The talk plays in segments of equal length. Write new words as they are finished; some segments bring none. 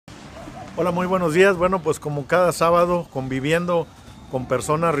Hola, muy buenos días. Bueno, pues como cada sábado conviviendo con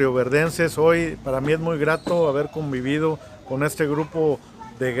personas rioverdenses, hoy para mí es muy grato haber convivido con este grupo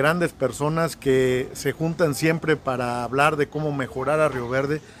de grandes personas que se juntan siempre para hablar de cómo mejorar a Río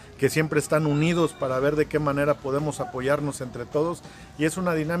Verde, que siempre están unidos para ver de qué manera podemos apoyarnos entre todos, y es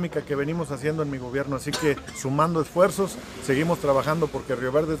una dinámica que venimos haciendo en mi gobierno, así que sumando esfuerzos, seguimos trabajando porque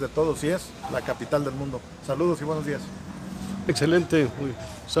Río Verde es de todos y es la capital del mundo. Saludos y buenos días. Excelente,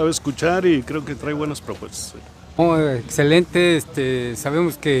 sabe escuchar y creo que trae buenas propuestas. Oh, excelente,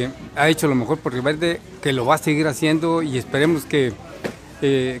 sabemos que ha hecho lo mejor por Rioverde, que lo va a seguir haciendo y esperemos que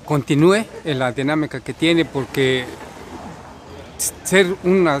continúe en la dinámica que tiene, porque ser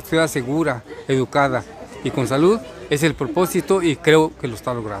una ciudad segura, educada y con salud es el propósito y creo que lo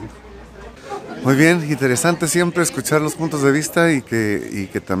está logrando. Muy bien, interesante siempre escuchar los puntos de vista y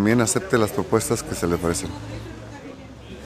que también acepte las propuestas que se le ofrecen.